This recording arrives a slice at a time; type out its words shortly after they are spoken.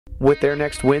With their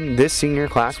next win, this senior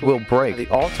class will break the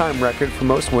all-time record for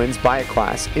most wins by a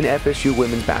class in FSU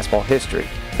women's basketball history.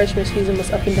 Freshman season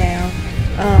was up and down.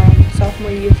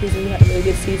 Sophomore year season, we had a really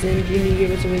good season. Junior year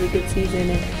was a really good season.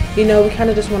 And, we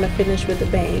kind of just want to finish with a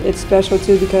bang. It's special,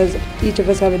 too, because each of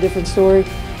us have a different story.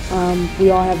 We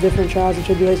all have different trials and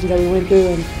tribulations that we went through,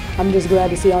 and I'm just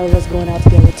glad to see all of us going out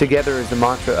together. Together is the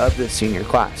mantra of this senior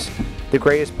class. The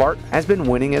greatest part has been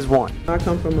winning as one. I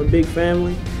come from a big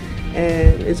family,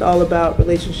 and it's all about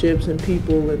relationships and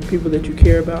people that you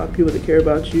care about, and people that care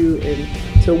about you.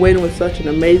 And to win with such an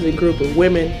amazing group of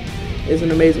women is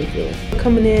an amazing feeling.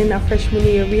 Coming in our freshman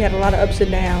year, we had a lot of ups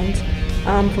and downs,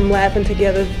 from laughing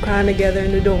together, crying together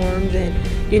in the dorms,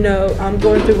 and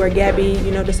going through where Gabby,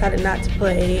 decided not to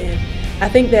play. And I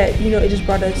think that it just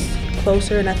brought us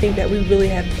closer, and I think that we really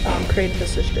have created a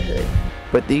sisterhood.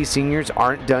 But these seniors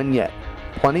aren't done yet.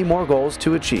 Plenty more goals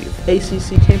to achieve.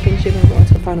 ACC championship and going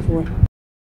to the Final Four.